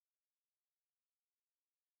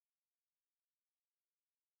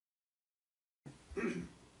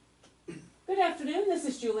Good afternoon, this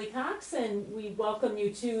is Julie Cox, and we welcome you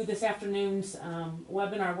to this afternoon's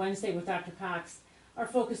webinar Wednesday with Dr. Cox. Our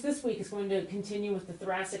focus this week is going to continue with the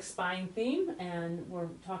thoracic spine theme, and we're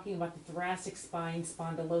talking about the thoracic spine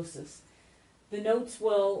spondylosis. The notes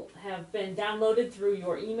will have been downloaded through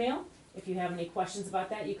your email. If you have any questions about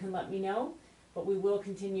that, you can let me know. But we will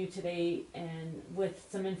continue today and with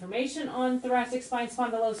some information on thoracic spine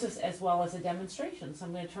spondylosis as well as a demonstration. So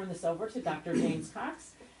I'm going to turn this over to Dr. James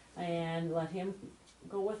Cox and let him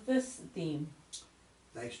go with this theme.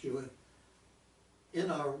 Thanks, Julie. In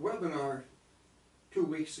our webinar 2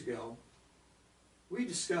 weeks ago, we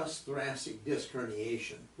discussed thoracic disc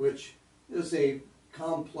herniation, which is a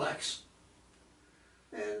complex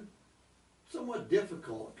and somewhat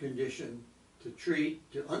difficult condition to treat,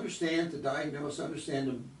 to understand, to diagnose, understand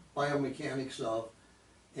the biomechanics of,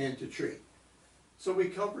 and to treat. So we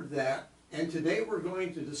covered that, and today we're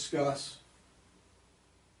going to discuss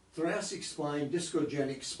thoracic spine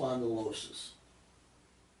discogenic spondylosis.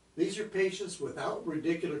 These are patients without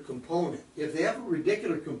radicular component. If they have a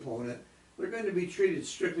radicular component, they're going to be treated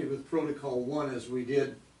strictly with Protocol 1 as we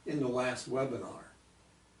did in the last webinar.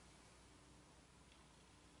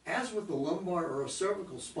 As with the lumbar or a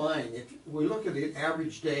cervical spine, if we look at an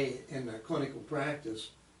average day in the clinical practice,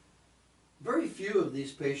 very few of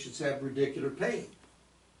these patients have radicular pain,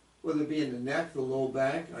 whether it be in the neck, the low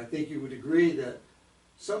back. I think you would agree that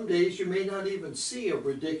some days you may not even see a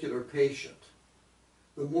radicular patient.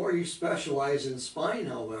 The more you specialize in spine,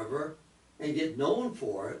 however, and get known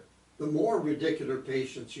for it, the more radicular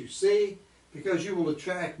patients you see, because you will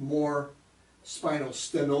attract more spinal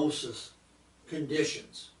stenosis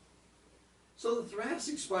conditions. So the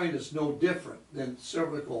thoracic spine is no different than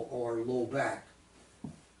cervical or low back.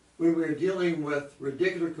 When we're dealing with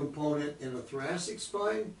radicular component in the thoracic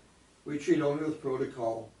spine, we treat only with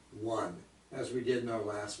Protocol 1, as we did in our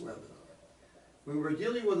last webinar. When we're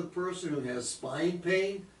dealing with a person who has spine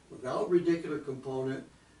pain without radicular component,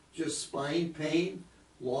 just spine pain,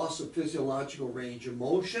 loss of physiological range of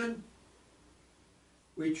motion,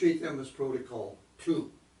 we treat them as Protocol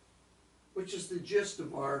 2, which is the gist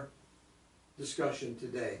of our discussion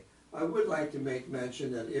today. I would like to make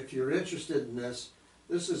mention that if you're interested in this,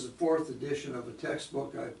 this is the 4th edition of a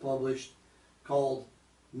textbook I published called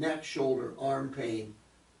Neck, Shoulder, Arm Pain,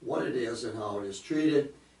 What It Is and How It Is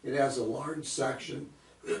Treated. It has a large section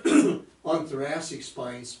on thoracic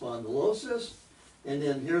spine spondylosis, and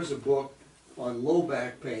then here's a book on low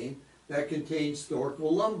back pain that contains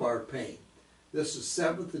thoracolumbar pain. This is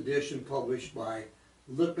 7th edition, published by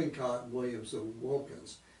Lippincott, Williams, and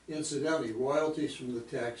Wilkins. Incidentally, royalties from the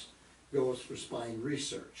text goes for spine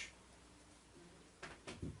research.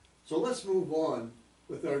 So let's move on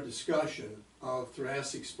with our discussion of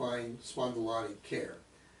thoracic spine spondylotic care.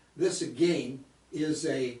 This again is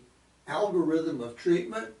a algorithm of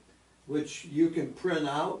treatment which you can print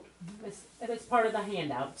out. It's part of the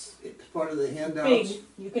handouts. It's part of the handouts. Big.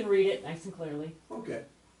 You can read it nice and clearly. Okay.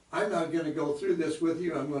 I'm not going to go through this with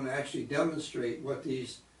you. I'm going to actually demonstrate what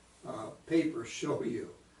these papers show you.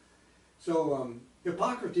 So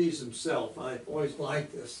Hippocrates himself, I've always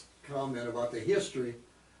liked this comment about the history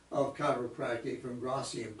of chiropractic from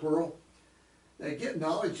Grassi and Pearl. They get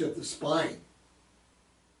knowledge of the spine,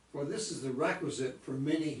 for this is the requisite for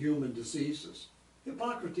many human diseases.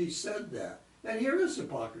 Hippocrates said that. And here is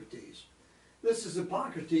Hippocrates. This is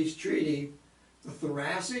Hippocrates treating the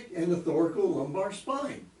thoracic and the thoracolumbar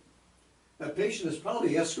spine. That patient is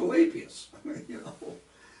probably Asclepius, you know.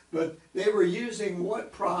 But they were using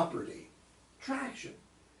what property? Traction.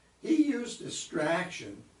 He used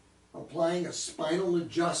distraction, applying a spinal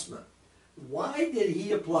adjustment. Why did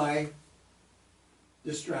he apply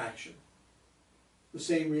distraction? The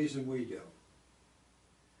same reason we do.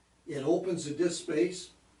 It opens the disc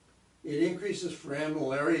space. It increases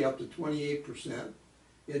foraminal area up to 28%.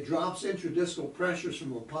 It drops intradiscal pressures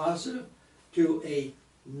from a positive to a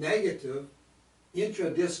negative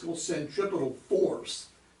intradiscal centripetal force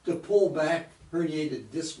to pull back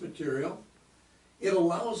herniated disc material. It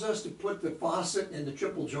allows us to put the facet and the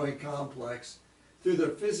triple joint complex through their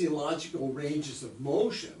physiological ranges of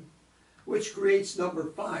motion, which creates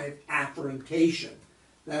number 5, afferentation.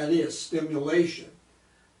 That is, stimulation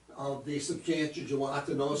of the substantia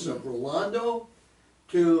gelatinosa of Rolando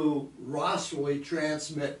to rostrally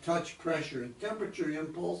transmit touch, pressure, and temperature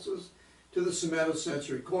impulses to the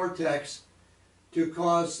somatosensory cortex to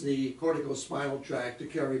cause the corticospinal tract to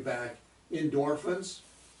carry back endorphins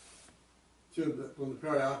from the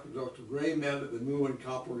periaqueductal gray matter, the mu and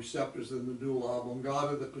copper receptors, the medulla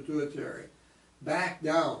oblongata, the pituitary, back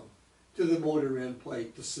down to the motor end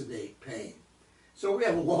plate to sedate pain. So we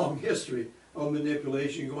have a long history of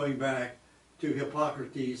manipulation going back to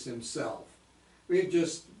Hippocrates himself. We've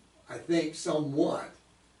just, I think, somewhat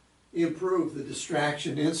improved the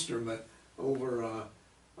distraction instrument over a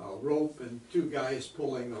rope and two guys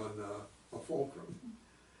pulling on a fulcrum.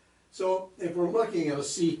 So if we're looking at a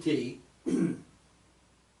CT,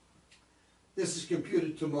 this is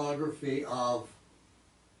computed tomography of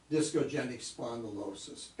discogenic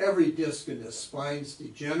spondylosis. Every disc in the spine is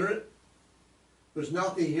degenerate. There's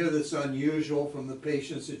nothing here that's unusual from the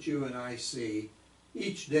patients that you and I see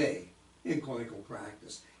each day in clinical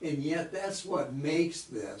practice. And yet that's what makes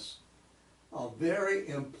this a very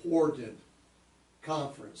important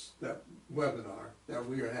conference, that webinar that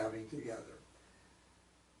we are having together.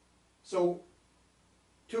 So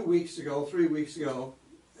 2 weeks ago, 3 weeks ago,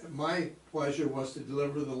 my pleasure was to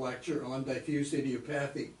deliver the lecture on diffuse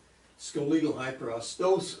idiopathic skeletal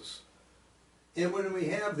hyperostosis. And when we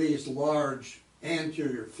have these large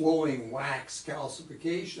anterior flowing wax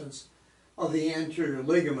calcifications of the anterior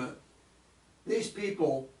ligament, these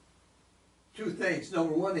people, two things.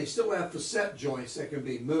 Number one, they still have facet joints that can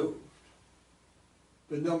be moved.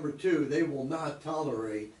 But number two, they will not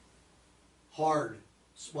tolerate hard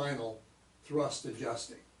spinal thrust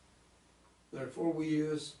adjusting. Therefore, we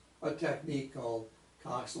use a technique called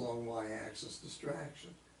Cox long y-axis distraction.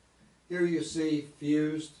 Here you see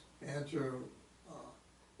fused anterior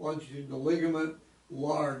longitudinal ligament,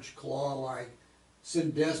 large claw-like,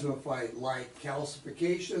 syndesmophyte-like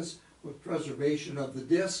calcifications with preservation of the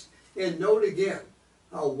disc. And note again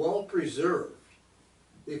how well preserved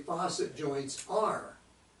the facet joints are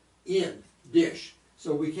in dish.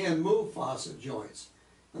 So we can move facet joints.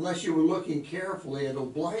 Unless you were looking carefully at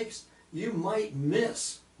obliques, you might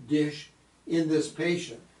miss dish in this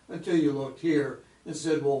patient until you looked here and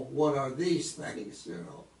said, well, what are these things, you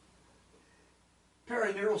know?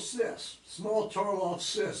 Perineural cysts, small Torloff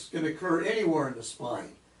cysts, can occur anywhere in the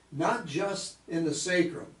spine, not just in the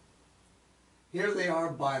sacrum. Here they are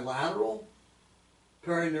bilateral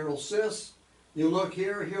perineural cysts. You look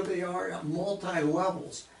here, here they are at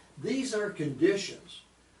multi-levels. These are conditions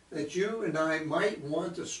that you and I might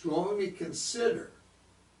want to strongly consider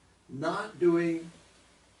not doing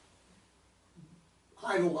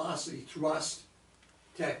high velocity thrust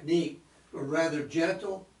technique, but rather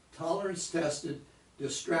gentle, tolerance tested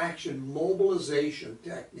distraction mobilization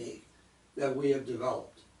technique that we have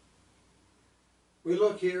developed. We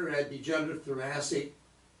look here at degenerative thoracic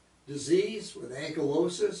disease with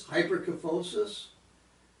ankylosis, hyperkyphosis.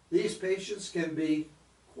 These patients can be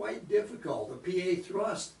quite difficult. A PA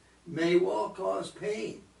thrust may well cause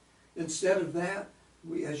pain. Instead of that,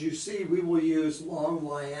 as you see, we will use long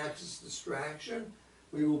y-axis distraction.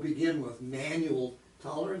 We will begin with manual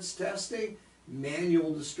tolerance testing,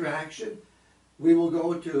 manual distraction. We will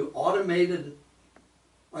go to automated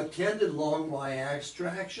attended long y-axis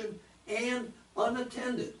distraction and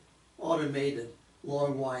unattended automated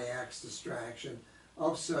long y-axis distraction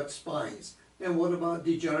of such spines. And what about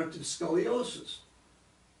degenerative scoliosis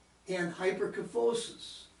and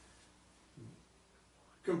hyperkyphosis?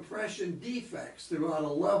 Compression defects throughout a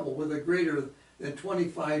level with a greater than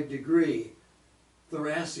 25-degree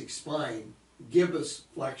thoracic spine, gibbous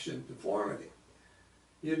flexion deformity.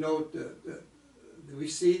 You note that we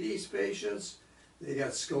see these patients, they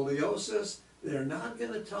got scoliosis, they're not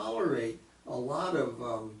going to tolerate a lot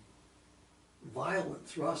of violent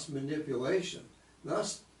thrust manipulation.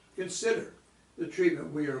 Thus, consider the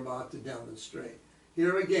treatment we are about to demonstrate.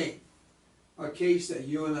 Here again, a case that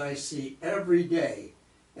you and I see every day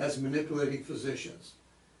as manipulating physicians.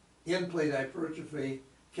 End-plate hypertrophy,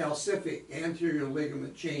 calcific anterior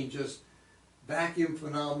ligament changes, vacuum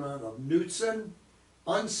phenomenon of Knudsen,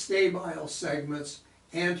 unstable segments,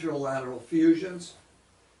 anterolateral fusions.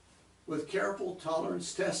 With careful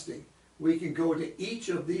tolerance testing, we can go to each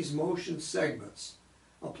of these motion segments,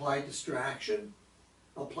 apply distraction,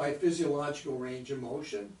 apply physiological range of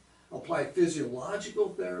motion, apply physiological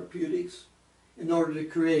therapeutics in order to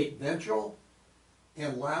create ventral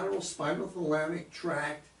and lateral spinothalamic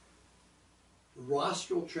tract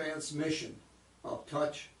rostral transmission of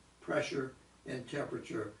touch, pressure, and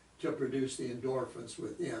temperature to produce the endorphins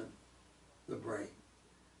within the brain.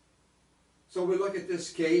 So we look at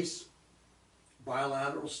this case,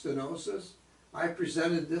 bilateral stenosis. I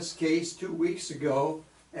presented this case 2 weeks ago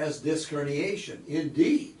as disc herniation.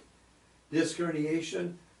 Indeed, disc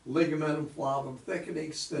herniation, ligamentum flavum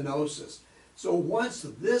thickening, stenosis. So once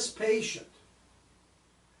this patient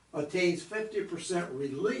attains 50%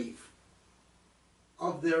 relief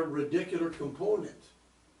of their radicular component,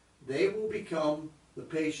 they will become the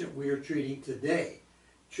patient we are treating today,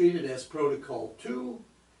 treated as protocol 2,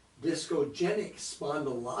 discogenic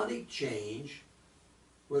spondylotic change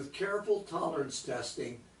with careful tolerance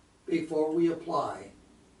testing before we apply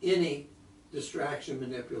any distraction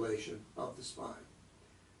manipulation of the spine.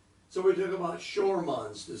 So we talk about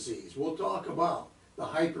Scheuermann's disease. We'll talk about the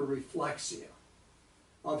hyperreflexia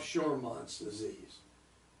of Scheuermann's disease.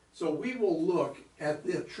 So we will look at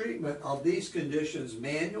the treatment of these conditions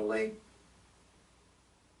manually,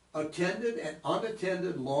 attended and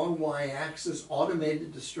unattended long Y-axis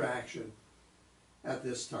automated distraction at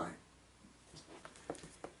this time.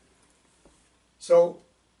 So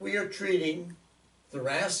we are treating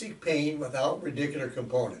thoracic pain without radicular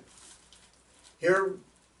component. Here,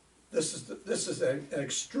 this is an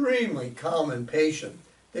extremely common patient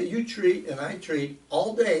that you treat and I treat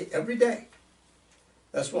all day, every day.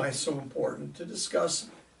 That's why it's so important to discuss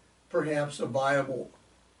perhaps a viable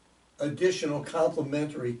additional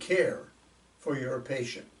complementary care for your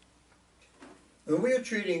patient. When we are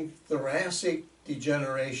treating thoracic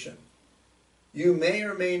degeneration, you may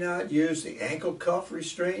or may not use the ankle cuff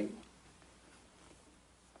restraint.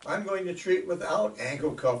 I'm going to treat without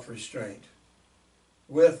ankle cuff restraint,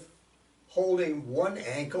 with holding one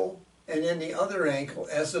ankle and then the other ankle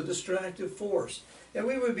as a distractive force. And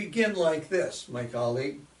we would begin like this, my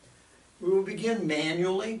colleague. We will begin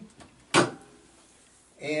manually,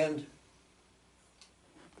 and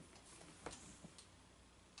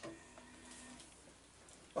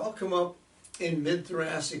I'll come up in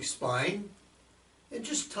mid-thoracic spine and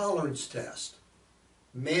just tolerance test.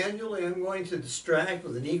 Manually, I'm going to distract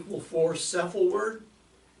with an equal force cephalward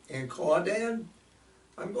and caudan.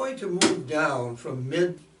 I'm going to move down from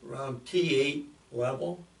mid around T8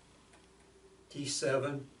 level,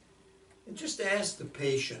 T7, and just ask the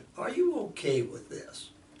patient, are you okay with this?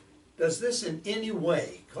 Does this in any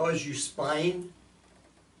way cause you spine,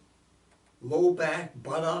 low back,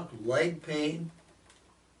 buttock, leg pain?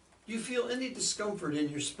 Do you feel any discomfort in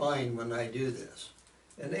your spine when I do this?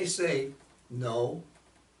 And they say, no.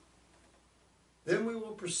 Then we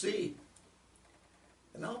will proceed.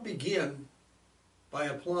 And I'll begin by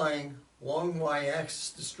applying long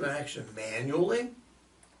Y-axis distraction manually.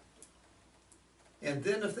 And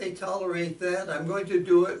then if they tolerate that, I'm going to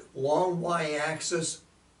do it long Y-axis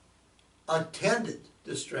attended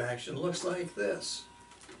distraction. Looks like this.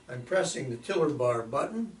 I'm pressing the tiller bar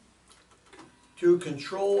button to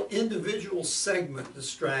control individual segment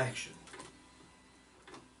distraction.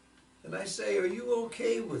 And I say, are you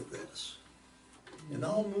okay with this? And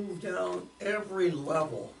I'll move down every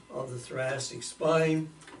level of the thoracic spine,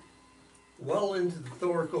 well into the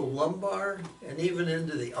thoracolumbar and even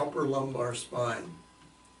into the upper lumbar spine,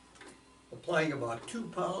 applying about 2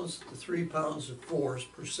 pounds to 3 pounds of force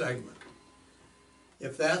per segment.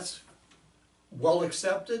 If that's well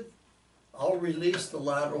accepted, I'll release the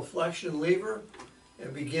lateral flexion lever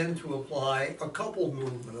and begin to apply a coupled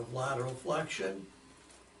movement of lateral flexion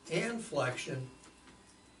and flexion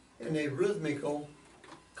in a rhythmical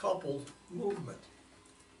coupled movement.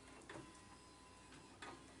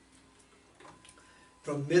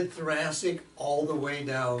 From mid-thoracic all the way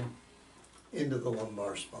down into the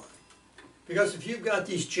lumbar spine. Because if you've got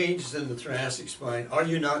these changes in the thoracic spine, are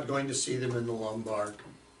you not going to see them in the lumbar?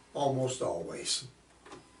 Almost always.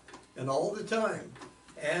 And all the time,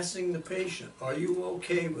 asking the patient, are you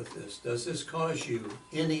okay with this? Does this cause you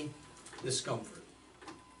any discomfort?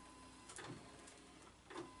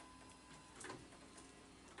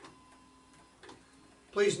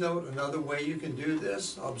 Please note another way you can do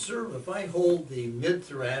this. Observe if I hold the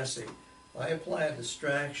mid-thoracic, I apply a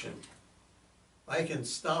distraction, I can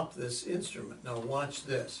stop this instrument. Now watch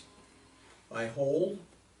this. I hold,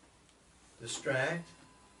 distract.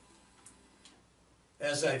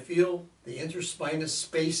 As I feel the interspinous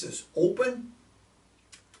space is open,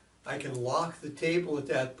 I can lock the table at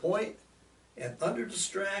that point and under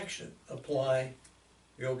distraction apply,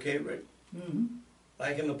 you okay, Rick? Mm-hmm.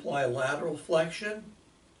 I can apply lateral flexion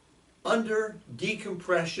under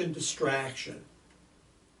decompression distraction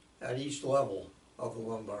at each level of the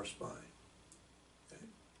lumbar spine. Okay.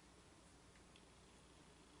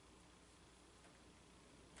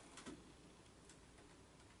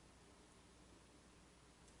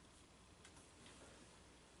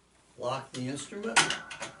 Lock the instrument.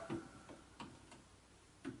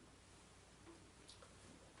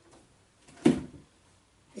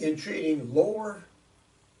 In treating lower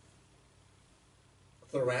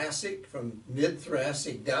thoracic from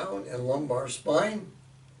mid-thoracic down and lumbar spine,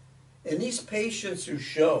 in these patients who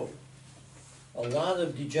show a lot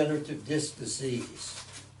of degenerative disc disease,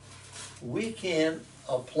 we can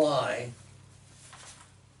apply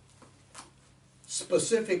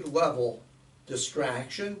specific level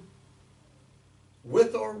distraction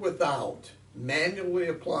with or without manually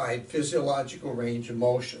applied physiological range of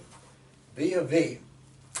motion, via V.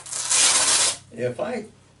 If I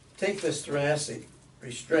take this thoracic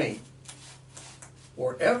restraint,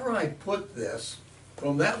 wherever I put this,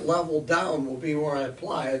 from that level down will be where I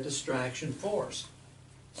apply a distraction force.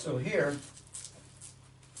 So here,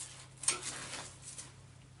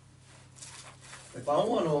 if I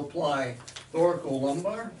want to apply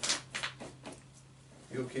thoracolumbar,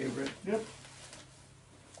 you okay, Rick? Yep.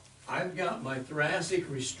 I've got my thoracic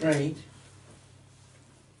restraint.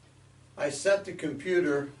 I set the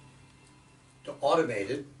computer to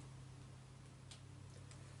automated,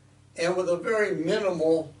 and with a very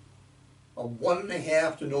minimal of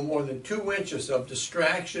 1.5 to no more than 2 inches of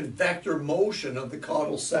distraction vector motion of the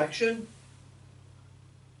caudal section,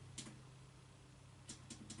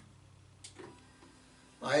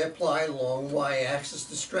 I apply long y-axis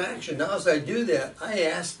distraction. Now as I do that, I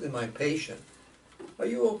ask my patient, are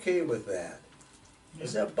you okay with that?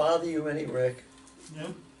 Does that bother you any, Rick?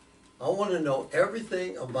 Yep. I want to know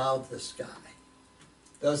everything about this guy.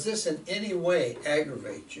 Does this in any way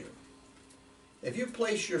aggravate you? If you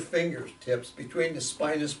place your fingertips between the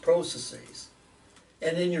spinous processes,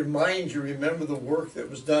 and in your mind you remember the work that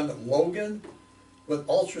was done at Logan with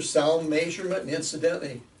ultrasound measurement, and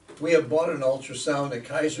incidentally, we have bought an ultrasound at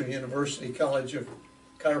Kaiser University College of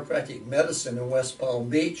Chiropractic Medicine in West Palm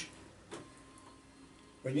Beach.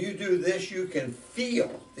 When you do this, you can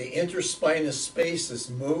feel the interspinous spaces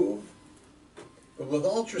move. But with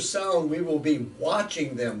ultrasound, we will be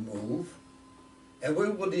watching them move, and we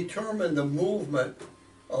will determine the movement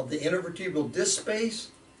of the intervertebral disc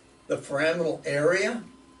space, the foraminal area,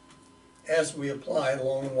 as we apply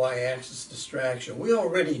long y-axis distraction. We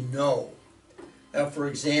already know that, for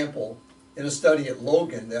example, in a study at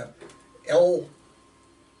Logan, that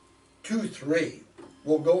L23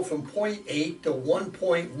 will go from 0.8 to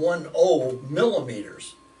 1.10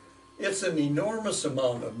 millimeters. It's an enormous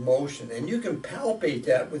amount of motion, and you can palpate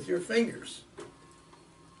that with your fingers.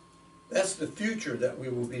 That's the future that we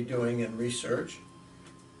will be doing in research.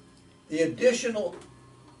 The additional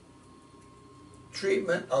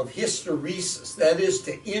treatment of hysteresis, that is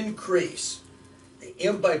to increase the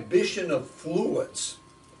imbibition of fluids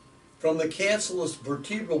from the cancellous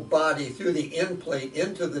vertebral body through the end plate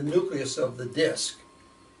into the nucleus of the disc.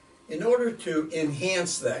 In order to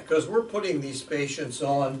enhance that, because we're putting these patients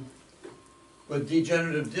on, with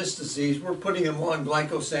degenerative disc disease, we're putting them on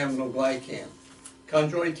glycosaminoglycan,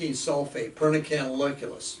 chondroitin sulfate,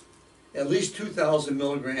 pernicaniloculus, at least 2,000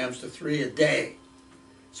 milligrams to 3 a day.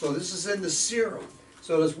 So this is in the serum.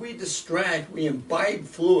 So as we distract, we imbibe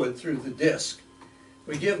fluid through the disc.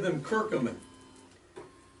 We give them curcumin,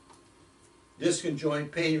 disc and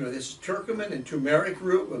joint pain relief. This is curcumin and turmeric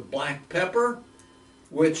root with black pepper,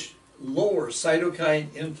 which lowers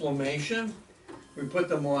cytokine inflammation. We put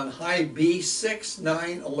them on high B6,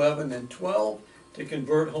 9, 11, and 12 to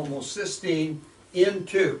convert homocysteine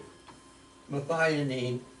into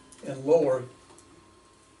methionine and lower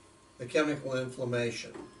the chemical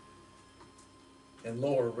inflammation and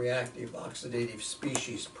lower reactive oxidative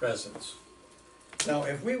species presence. Now,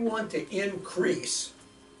 if we want to increase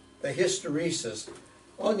the hysteresis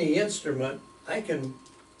on the instrument, I can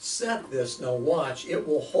set this, now watch, it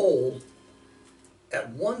will hold at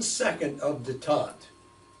 1 second of detente.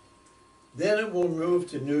 Then it will move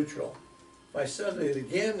to neutral. If I set it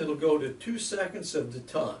again, it'll go to 2 seconds of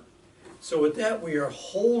detente. So with that, we are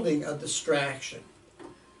holding a distraction.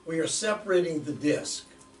 We are separating the disc.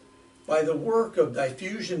 By the work of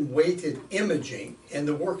diffusion-weighted imaging and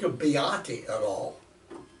the work of Beati et al.,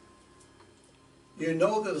 you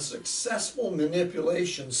know that a successful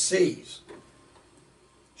manipulation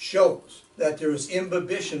shows that there is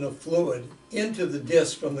imbibition of fluid into the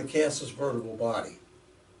disc from the cancellous vertebral body.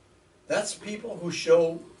 That's people who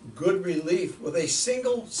show good relief with a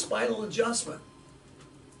single spinal adjustment.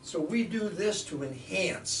 So we do this to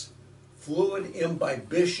enhance fluid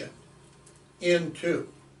imbibition into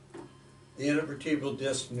the intervertebral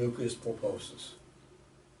disc nucleus pulposus.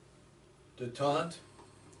 Detente,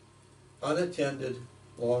 unattended,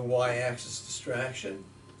 long y-axis distraction.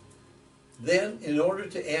 Then, in order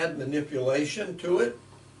to add manipulation to it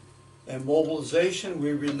and mobilization,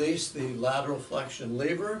 we release the lateral flexion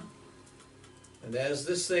lever. And as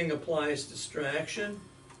this thing applies distraction,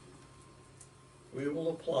 we will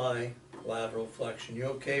apply lateral flexion. You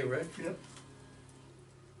okay, Rick? Yep.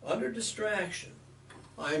 Under distraction,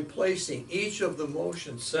 I'm placing each of the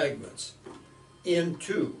motion segments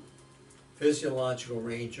into physiological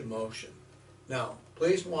range of motion. Now,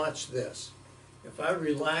 please watch this. If I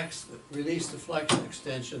release the flexion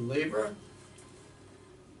extension lever,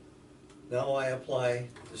 Now I apply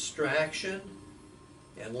distraction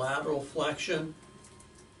and lateral flexion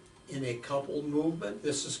in a coupled movement.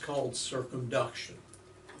 This is called circumduction.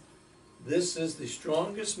 This is the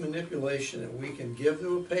strongest manipulation that we can give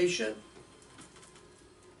to a patient.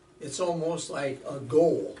 It's almost like a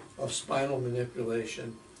goal of spinal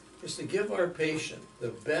manipulation is to give our patient the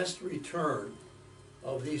best return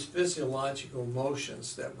of these physiological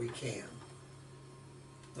motions that we can.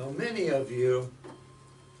 Now, many of you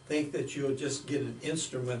think that you'll just get an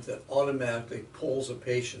instrument that automatically pulls a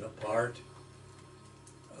patient apart.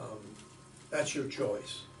 That's your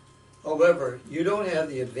choice. However, you don't have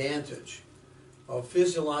the advantage of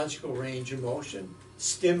physiological range of motion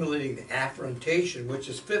stimulating the afferentation, which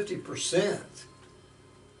is 50%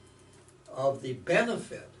 of the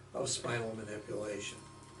benefit of spinal manipulation.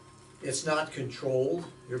 It's not controlled.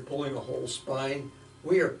 You're pulling a whole spine.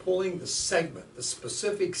 We are pulling the segment, the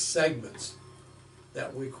specific segments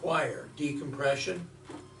that require decompression,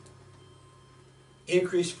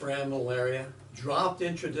 increased foraminal area, dropped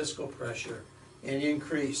intradiscal pressure, and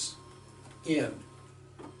increase in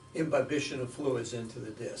imbibition of fluids into the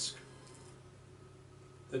disc.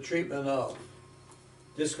 The treatment of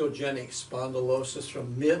discogenic spondylosis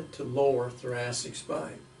from mid to lower thoracic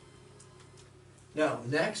spine. Now,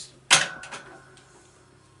 next,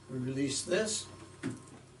 we release this,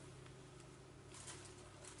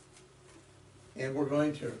 and we're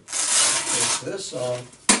going to take this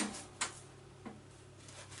off.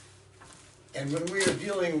 And when we are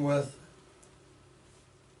dealing with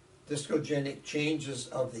discogenic changes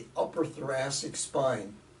of the upper thoracic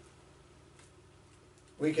spine,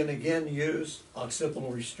 we can again use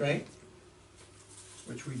occipital restraint,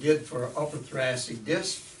 which we did for our upper thoracic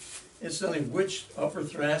disc. It's telling which upper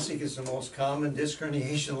thoracic is the most common disc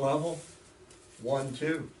herniation level, 1,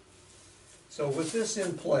 2. So with this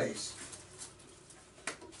in place,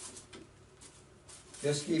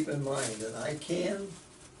 just keep in mind that I can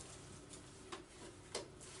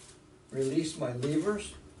release my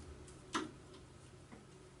levers,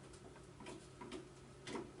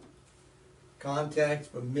 contact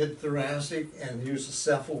from mid-thoracic, and use the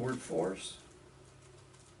cephalward force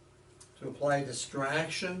to apply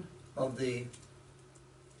distraction of the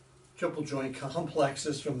triple joint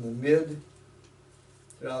complexes from the mid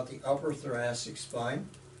throughout the upper thoracic spine.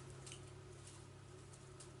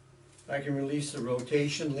 I can release the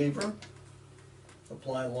rotation lever,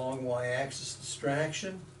 apply long y-axis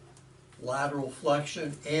distraction, lateral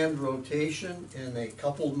flexion and rotation in a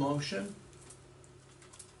coupled motion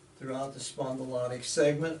throughout the spondylotic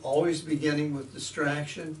segment, always beginning with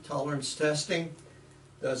distraction. Tolerance testing.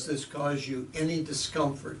 Does this cause you any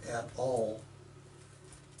discomfort at all?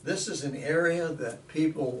 This is an area that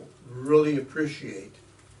people really appreciate.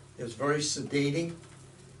 It's very sedating.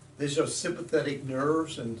 These are sympathetic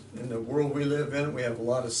nerves, and in the world we live in, we have a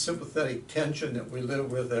lot of sympathetic tension that we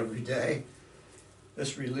live with every day.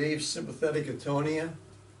 This relieves sympathetic atonia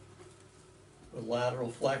with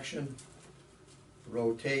lateral flexion,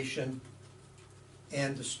 rotation,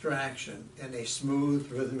 and distraction in a smooth,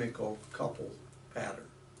 rhythmical coupled pattern.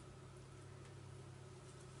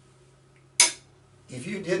 If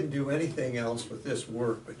you didn't do anything else with this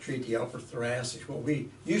work but treat the upper thoracic, what we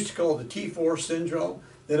used to call the T4 syndrome,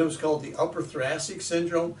 then it was called the upper thoracic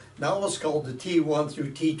syndrome, now it's called the T1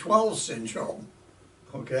 through T12 syndrome,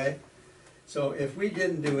 okay? So if we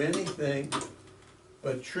didn't do anything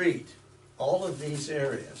but treat all of these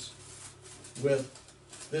areas with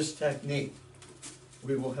this technique,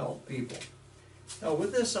 we will help people. Now,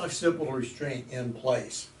 with this occipital restraint in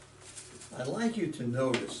place, I'd like you to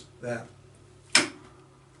notice that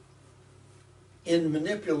in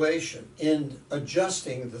manipulation, in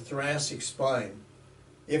adjusting the thoracic spine,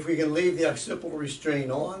 if we can leave the occipital restraint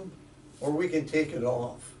on, or we can take it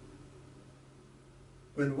off.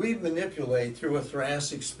 When we manipulate through a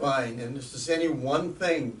thoracic spine, and this is any one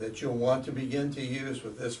thing that you'll want to begin to use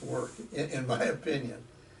with this work, in my opinion,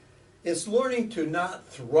 it's learning to not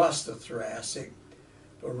thrust the thoracic,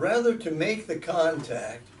 but rather to make the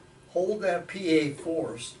contact, hold that PA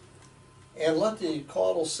force, and let the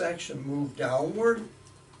caudal section move downward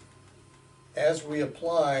as we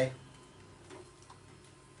apply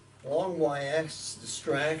long y-axis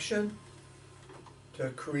distraction to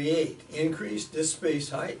create increased disc space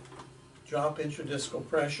height, drop intradiscal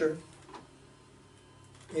pressure,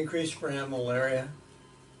 increase foraminal area,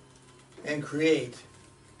 and create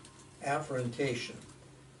afferentation.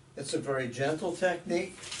 It's a very gentle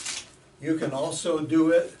technique. You can also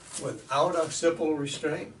do it without occipital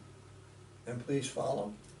restraint. And please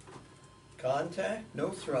follow. Contact, no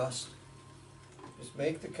thrust. Just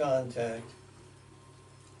make the contact.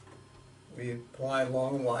 We apply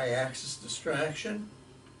long y-axis distraction.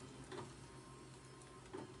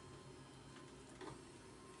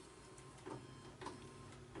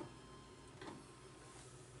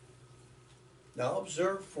 Now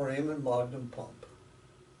observe foramen magnum pump.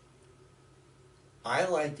 I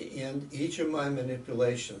like to end each of my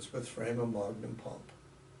manipulations with foramen magnum pump.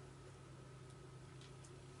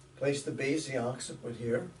 Place the base of the occiput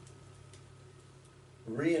here.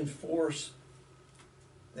 Reinforce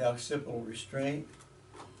the occipital restraint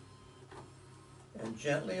and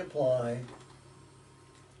gently apply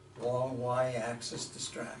long y-axis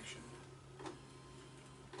distraction.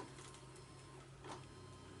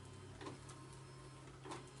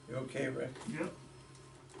 You okay, Rick? Yep.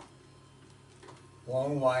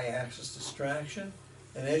 Long y-axis distraction.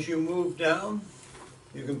 And as you move down,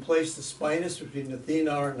 you can place the spinous between the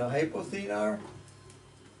thenar and the hypothenar.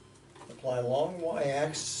 Apply long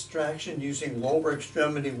y-axis distraction using lower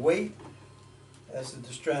extremity weight as the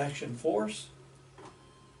distraction force.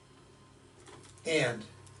 And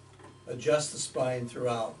adjust the spine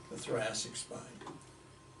throughout the thoracic spine.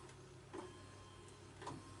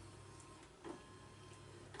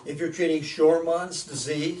 If you're treating Scheuermann's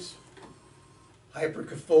disease,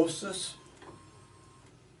 hyperkyphosis,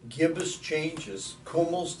 gibbous changes,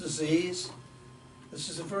 Kummel's disease, this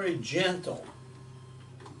is a very gentle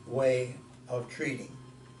way of treating.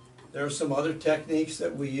 There are some other techniques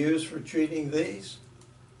that we use for treating these,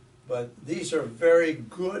 but these are very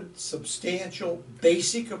good, substantial,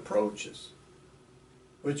 basic approaches,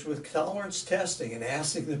 which with tolerance testing and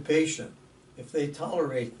asking the patient if they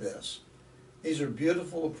tolerate this, these are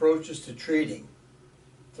beautiful approaches to treating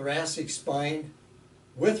thoracic spine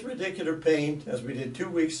with radicular pain, as we did 2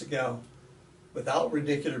 weeks ago, without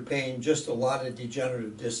radicular pain, just a lot of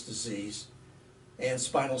degenerative disc disease and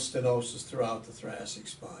spinal stenosis throughout the thoracic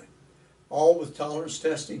spine. All with tolerance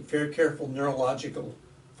testing, very careful neurological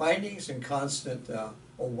findings and constant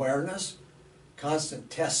awareness,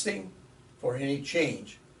 constant testing for any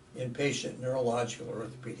change in patient neurological or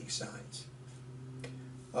orthopedic signs.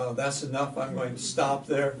 That's enough. I'm going to stop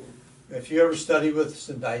there. If you ever study with us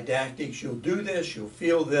in didactics, you'll do this, you'll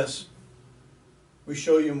feel this. We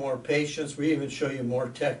show you more patients, we even show you more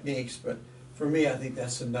techniques, but for me, I think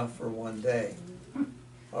that's enough for one day.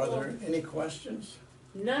 Are there any questions?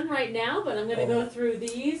 None right now, but I'm going to go through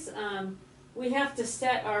these. We have to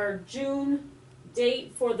set our June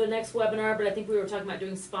date for the next webinar, but I think we were talking about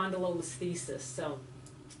doing spondylolisthesis. So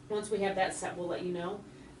once we have that set, we'll let you know.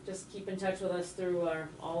 Just keep in touch with us through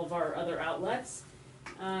all of our other outlets.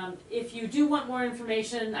 If you do want more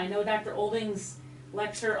information, I know Dr. Olding's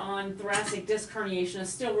lecture on thoracic disc herniation is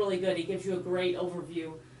still really good. He gives you a great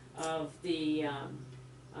overview of the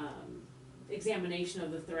examination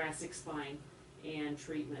of the thoracic spine and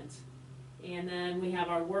treatment. And then we have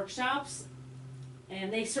our workshops,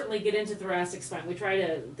 and they certainly get into thoracic spine. We try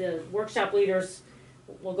to, the workshop leaders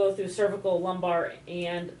will go through cervical, lumbar,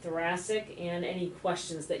 and thoracic, and any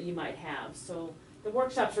questions that you might have. So the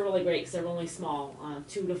workshops are really great because they're only small,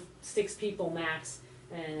 2 to 6 people max,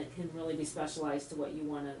 and it can really be specialized to what you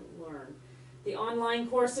want to learn. The online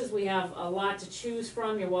courses, we have a lot to choose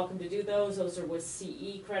from. You're welcome to do those. Those are with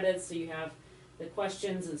CE credits, so you have the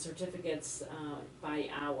questions and certificates by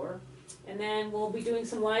hour. And then we'll be doing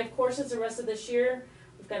some live courses the rest of this year.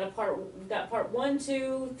 We've got part 1,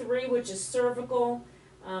 2, 3, which is cervical.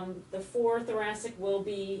 The 4 thoracic will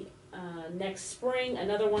be next spring,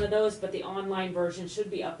 another one of those, but the online version should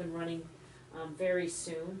be up and running very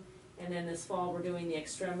soon. And then this fall we're doing the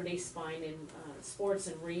extremity, spine, and sports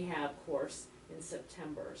and rehab course in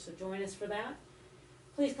September. So join us for that.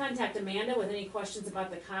 Please contact Amanda with any questions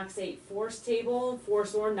about the Cox-8 force table,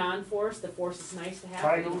 force or non-force. The force is nice to have,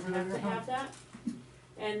 but you don't have to have that.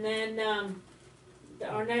 And then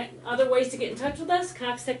our other ways to get in touch with us,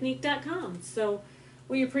 coxtechnique.com. So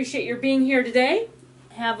we appreciate your being here today.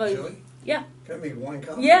 Have a... Julie? Yeah. Can I make one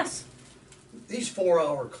comment? Yes. These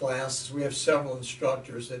 4-hour classes, we have several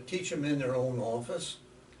instructors that teach them in their own office.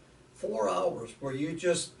 4 hours where you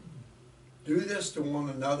just do this to one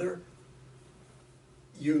another.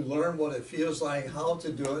 You learn what it feels like, how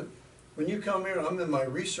to do it. When you come here, I'm in my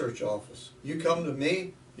research office. You come to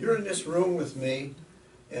me, you're in this room with me,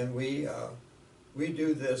 and we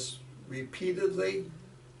do this repeatedly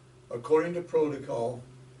according to protocol.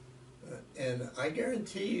 And I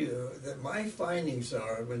guarantee you that my findings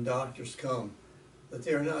are, when doctors come, that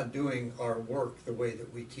they're not doing our work the way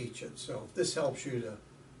that we teach it. So if this helps you to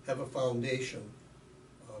have a foundation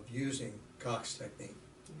of using Cox technique.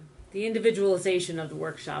 The individualization of the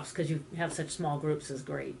workshops, because you have such small groups, is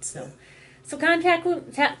great. So, so contact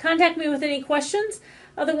me with any questions.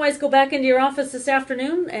 Otherwise, go back into your office this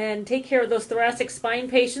afternoon and take care of those thoracic spine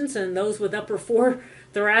patients and those with upper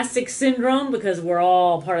thoracic syndrome, because we're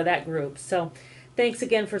all part of that group. So thanks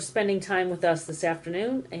again for spending time with us this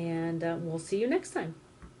afternoon, and we'll see you next time.